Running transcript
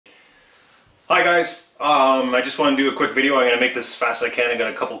Hi guys, I just want to do a quick video. I'm going to make this as fast as I can. I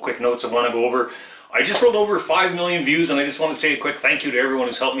got a couple quick notes I want to go over. I just rolled over 5 million views, and I just want to say a quick thank you to everyone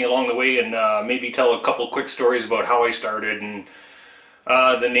who's helped me along the way, and maybe tell a couple quick stories about how I started and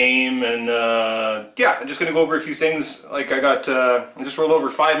the name, and yeah, I'm just going to go over a few things. Like I just rolled over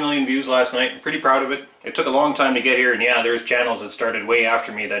 5 million views last night. I'm pretty proud of it. It took a long time to get here, and yeah, there's channels that started way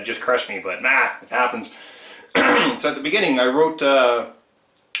after me that just crushed me, but nah, it happens. So at the beginning I wrote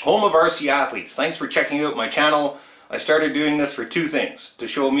Home of RC Athletes. Thanks for checking out my channel. I started doing this for two things: to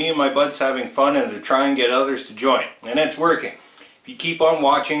show me and my buds having fun, and to try and get others to join. And it's working. If you keep on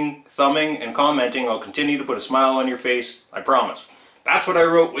watching, thumbing, and commenting, I'll continue to put a smile on your face. I promise. That's what I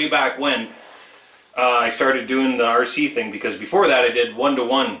wrote way back when I started doing the RC thing, because before that I did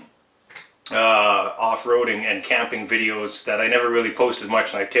one-to-one off-roading and camping videos that I never really posted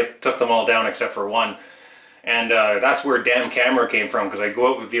much, and I took them all down except for one. And that's where Damn Camera came from, because I'd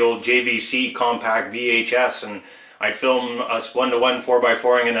go out with the old JVC compact VHS, and I'd film us one-to-one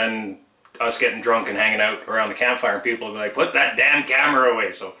 4x4ing, and then us getting drunk and hanging out around the campfire, and people would be like, "Put that damn camera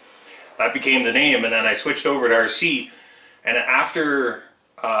away." So that became the name, and then I switched over to RC. And after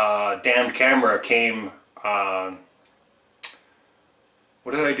Damned Camera came, what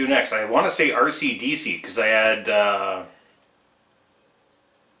did I do next? I want to say RC-DC, because I had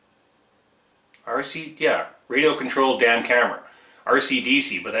radio controlled Damn Camera,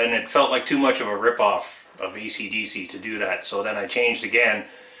 RC-DC, but then it felt like too much of a rip-off of AC/DC to do that, so then I changed again,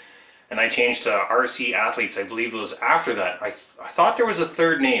 and I changed to RC Athletes. I believe it was after that. I thought there was a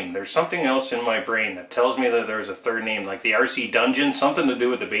third name. There's something else in my brain that tells me that there's a third name, like the RC Dungeon, something to do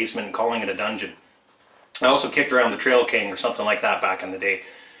with the basement and calling it a dungeon. I also kicked around the Trail King or something like that back in the day,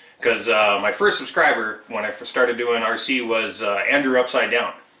 because my first subscriber when I first started doing RC was Andrew Upside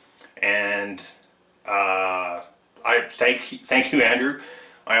Down, and I thank you, Andrew.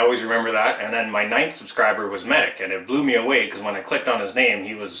 I always remember that. And then my 9th subscriber was Medic, and it blew me away, because when I clicked on his name,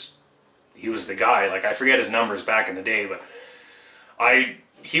 he was the guy. Like, I forget his numbers back in the day, but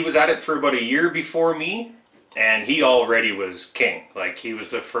he was at it for about a year before me, and he already was king. Like, he was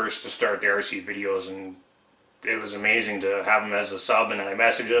the first to start the RC videos, and it was amazing to have him as a sub. And I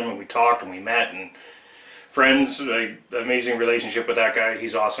messaged him, and we talked, and we met, and friends. Amazing relationship with that guy.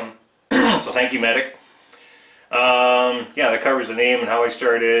 He's awesome. So thank you, Medic. Yeah, that covers the name and how I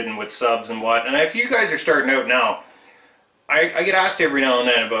started and with subs and what. And if you guys are starting out now, I get asked every now and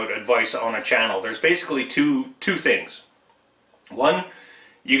then about advice on a channel. There's basically two things. One,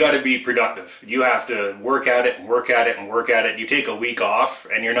 you got to be productive. You have to work at it and work at it and work at it. You take a week off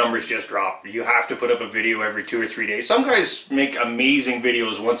and your numbers just drop. You have to put up a video every 2 or 3 days. Some guys make amazing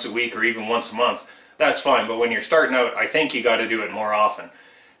videos once a week or even once a month. That's fine, but when you're starting out, I think you got to do it more often,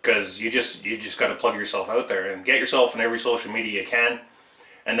 because you just got to plug yourself out there and get yourself in every social media you can.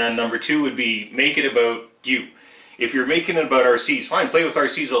 And then number 2 would be, make it about you. If you're making it about RCs, fine, play with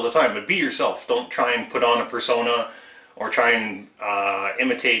RCs all the time, but be yourself. Don't try and put on a persona or try and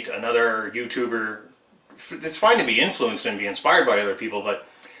imitate another YouTuber. It's fine to be influenced and be inspired by other people, but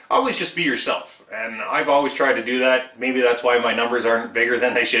always just be yourself. And I've always tried to do that. Maybe that's why my numbers aren't bigger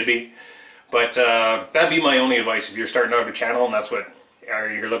than they should be. But that'd be my only advice if you're starting out a channel and that's what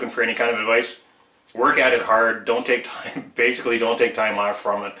you're looking for, any kind of advice. Work at it hard. Don't take time. Basically, don't take time off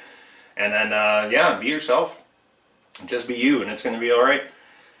from it. And then, yeah, be yourself. Just be you, and it's going to be all right.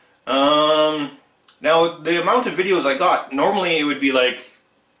 Now, the amount of videos I got, normally it would be like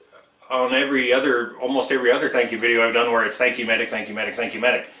on almost every other thank you video I've done, where it's thank you, Medic, thank you, Medic, thank you,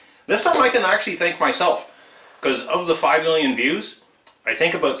 Medic. This time I can actually thank myself, because of the 5 million views, I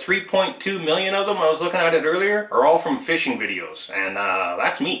think about 3.2 million of them, I was looking at it earlier, are all from fishing videos, and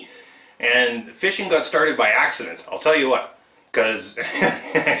that's me. And fishing got started by accident, I'll tell you what. Because,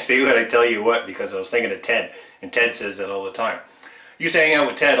 I say what I tell you what, because I was thinking of Ted, and Ted says that all the time. I used to hang out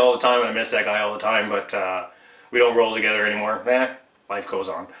with Ted all the time, and I miss that guy all the time, but we don't roll together anymore. Life goes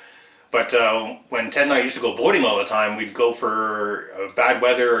on. But when Ted and I used to go boating all the time, we'd go for bad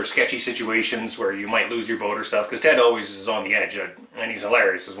weather or sketchy situations where you might lose your boat or stuff, because Ted always is on the edge, and he's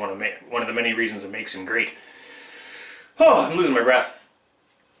hilarious. Is one of the many reasons that makes him great. Oh, I'm losing my breath.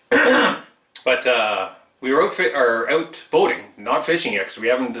 But we were out boating, not fishing yet,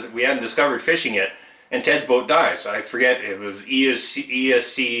 because we hadn't discovered fishing yet. And Ted's boat dies. I forget if it was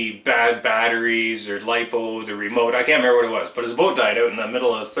ESC, bad batteries, or LiPo, the remote. I can't remember what it was. But his boat died out in the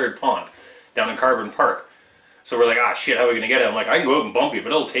middle of the 3rd pond down in Carbon Park. So we're like, ah, shit, how are we going to get it? I'm like, I can go out and bump you, but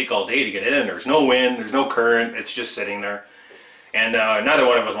it'll take all day to get it in. There's no wind, there's no current, it's just sitting there. And neither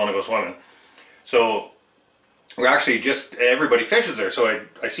one of us want to go swimming. So we're actually everybody fishes there. So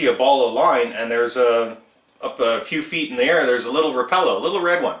I see a ball of line, and there's up a few feet in the air, there's a little Rapala, a little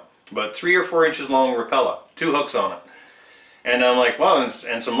red one. about 3 or 4 inches long Rapala, 2 hooks on it. And I'm like, well,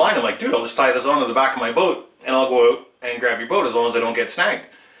 and some line. I'm like, dude, I'll just tie this onto the back of my boat and I'll go out and grab your boat as long as I don't get snagged.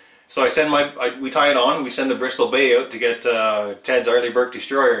 So I send we tie it on, we send the Bristol Bay out to get Ted's Arleigh Burke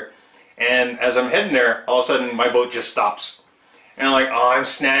destroyer. And as I'm heading there, all of a sudden my boat just stops. And I'm like, oh, I'm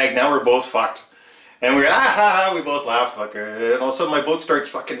snagged, now we're both fucked. And we both laugh, fucker. And all of a sudden my boat starts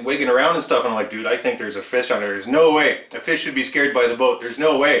fucking wigging around and stuff. And I'm like, dude, I think there's a fish on there. There's no way. A fish should be scared by the boat. There's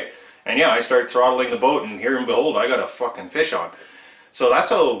no way. And yeah, I start throttling the boat, and here and behold, I got a fucking fish on. So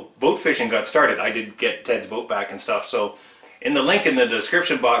that's how boat fishing got started. I did get Ted's boat back and stuff. So in the link in the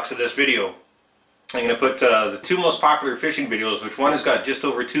description box of this video, I'm going to put the 2 most popular fishing videos, which one has got just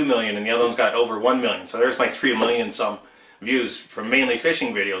over 2 million and the other one's got over 1 million. So there's my 3 million some views from mainly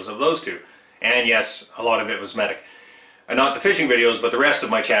fishing videos of those 2. And yes, a lot of it was Medic. And not the fishing videos, but the rest of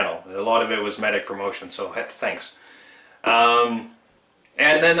my channel. A lot of it was Medic promotion, so thanks.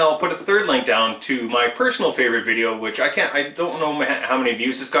 And then I'll put a 3rd link down to my personal favorite video, which I don't know how many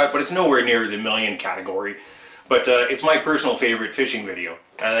views it's got, but it's nowhere near the million category. But it's my personal favorite fishing video.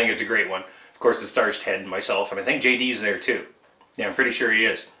 I think it's a great one. Of course, it stars Ted and myself, and I think JD's there too. Yeah, I'm pretty sure he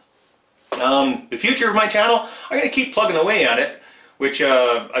is. The future of my channel, I'm going to keep plugging away at it, which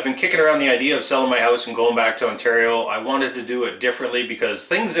I've been kicking around the idea of selling my house and going back to Ontario. I wanted to do it differently because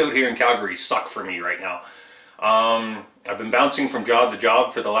things out here in Calgary suck for me right now. I've been bouncing from job to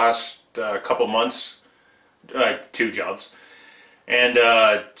job for the last couple months, 2 jobs. And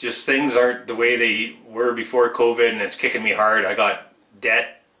just things aren't the way they were before COVID, and it's kicking me hard. I got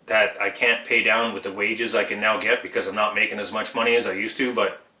debt that I can't pay down with the wages I can now get because I'm not making as much money as I used to.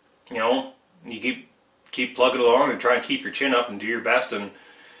 But, you know, you keep plugging along and try and keep your chin up and do your best, and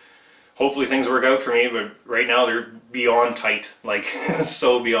hopefully things work out for me. But right now they're beyond tight, like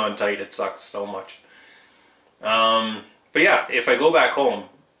so beyond tight. It sucks so much. But yeah, if I go back home,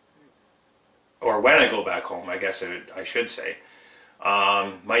 or when I go back home, I guess I should say,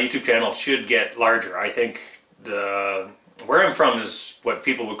 my YouTube channel should get larger. I think where I'm from is what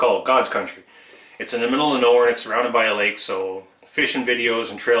people would call God's country. It's in the middle of nowhere and it's surrounded by a lake, so fishing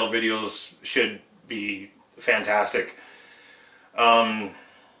videos and trail videos should be fantastic. There's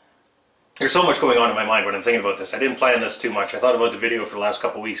so much going on in my mind when I'm thinking about this. I didn't plan this too much. I thought about the video for the last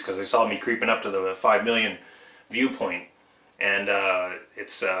couple weeks because I saw me creeping up to the 5 million viewpoint, and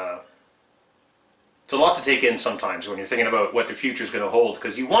it's a lot to take in sometimes when you're thinking about what the future is going to hold,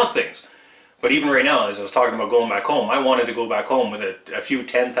 because you want things. But even right now, as I was talking about going back home, I wanted to go back home with a few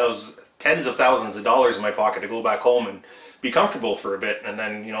tens of thousands of dollars in my pocket to go back home and be comfortable for a bit, and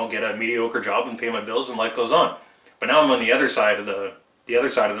then, you know, get a mediocre job and pay my bills, and life goes on. But now I'm on the other side of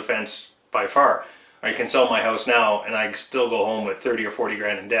the fence by far. I can sell my house now and I still go home with 30 or 40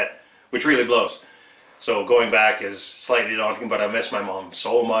 grand in debt, which really blows. So going back is slightly daunting, but I miss my mom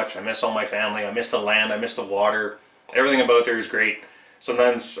so much. I miss all my family. I miss the land. I miss the water. Everything about there is great.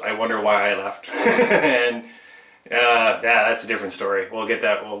 Sometimes I wonder why I left. And yeah, that's a different story. We'll get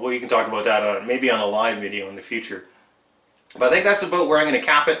that. Well, we can talk about that maybe on a live video in the future. But I think that's about where I'm going to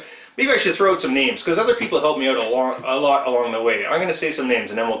cap it. Maybe I should throw out some names, because other people helped me out a lot along the way. I'm going to say some names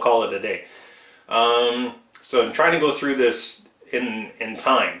and then we'll call it a day. So I'm trying to go through this in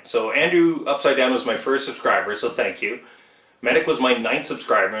time. So Andrew Upside Down was my first subscriber, so thank you. Medic was my 9th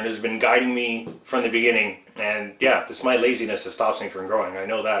subscriber and has been guiding me from the beginning. And yeah, this is my laziness that stops me from growing. I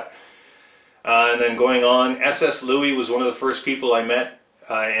know that. And then going on, SS Louie was one of the first people I met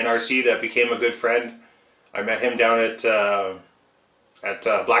in RC that became a good friend. I met him down at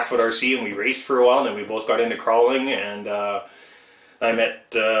Blackfoot RC, and we raced for a while, and then we both got into crawling, and I met,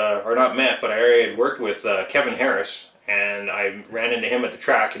 or not met, but I already had worked with Kevin Harris, and I ran into him at the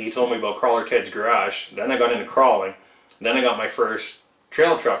track, and he told me about Crawler Ted's Garage. Then I got into crawling. Then I got my first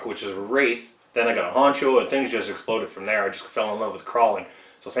trail truck, which is a Wraith. Then I got a Honcho, and things just exploded from there. I just fell in love with crawling.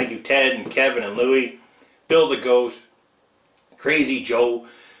 So thank you, Ted and Kevin and Louie, Bill the Goat, Crazy Joe,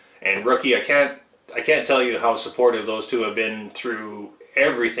 and Rookie. I can't tell you how supportive those two have been through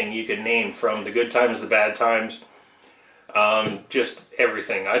everything you can name, from the good times, the bad times, just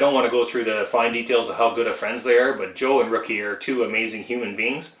everything. I don't want to go through the fine details of how good of friends they are, but Joe and Rookie are 2 amazing human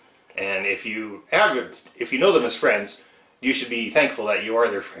beings, and if you know them as friends, you should be thankful that you are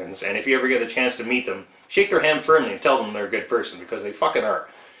their friends. And if you ever get a chance to meet them, shake their hand firmly and tell them they're a good person, because they fucking are.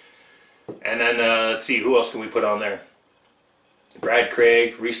 And then let's see, who else can we put on there? Brad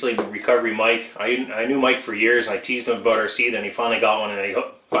Craig, recently Recovery Mike. I knew Mike for years, and I teased him about RC, then he finally got one, and he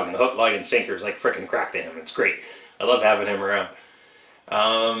fucking hook, line, and sinker is like frickin' crack to him. It's great. I love having him around.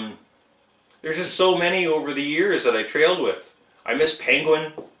 There's just so many over the years that I trailed with. I miss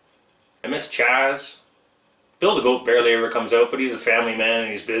Penguin. I miss Chaz. Bill the Goat barely ever comes out, but he's a family man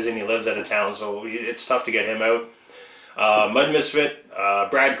and he's busy and he lives out of town, so it's tough to get him out. Mud Misfit,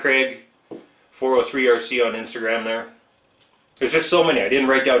 Brad Craig, 403RC on Instagram there. There's just so many. I didn't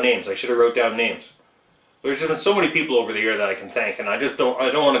write down names. I should have wrote down names. There's just been so many people over the year that I can thank, and I don't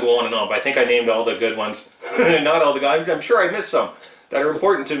want to go on and on, but I think I named all the good ones. Not all the guys. I'm sure I missed some that are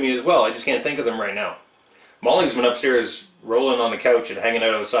important to me as well. I just can't think of them right now. Molly's been upstairs rolling on the couch and hanging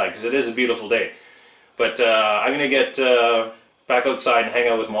out outside because it is a beautiful day. But I'm going to get back outside and hang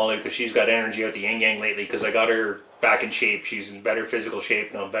out with Molly because she's got energy out the yin-yang lately because I got her back in shape. She's in better physical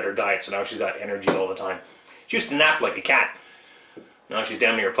shape, now better diet, so now she's got energy all the time. She used to nap like a cat. Now she's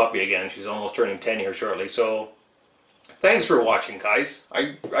damn near a puppy again. She's almost turning 10 here shortly. So thanks for watching, guys.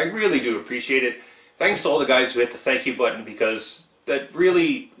 I really do appreciate it. Thanks to all the guys who hit the thank you button because that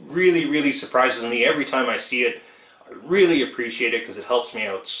really, really, really surprises me every time I see it. I really appreciate it because it helps me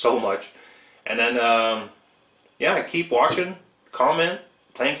out so much. And then, yeah, keep watching, comment,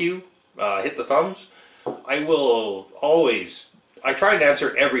 thank you, hit the thumbs. I will always, I try to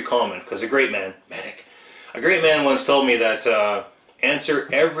answer every comment because a great man once told me that answer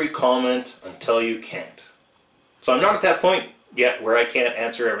every comment until you can't. So I'm not at that point yet where I can't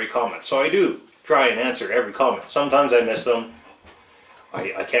answer every comment. So I do try and answer every comment. Sometimes I miss them.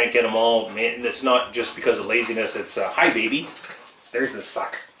 I can't get them all. Man, it's not just because of laziness. It's, hi baby. There's the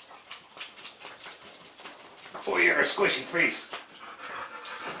suck. Boy, you're a squishy face.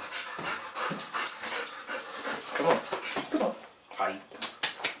 Come on. Come on. Hi.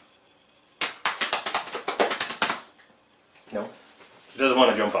 No. She doesn't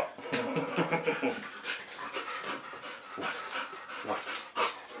want to jump up. What?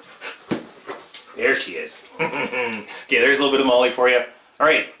 There she is. Okay, there's a little bit of Molly for you.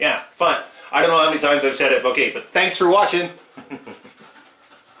 Alright, yeah, fun. I don't know how many times I've said it, okay, but thanks for watching.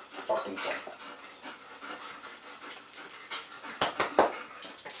 Fucking fun.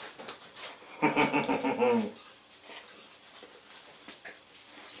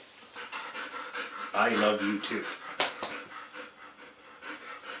 I love you too.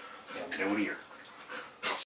 And no dear.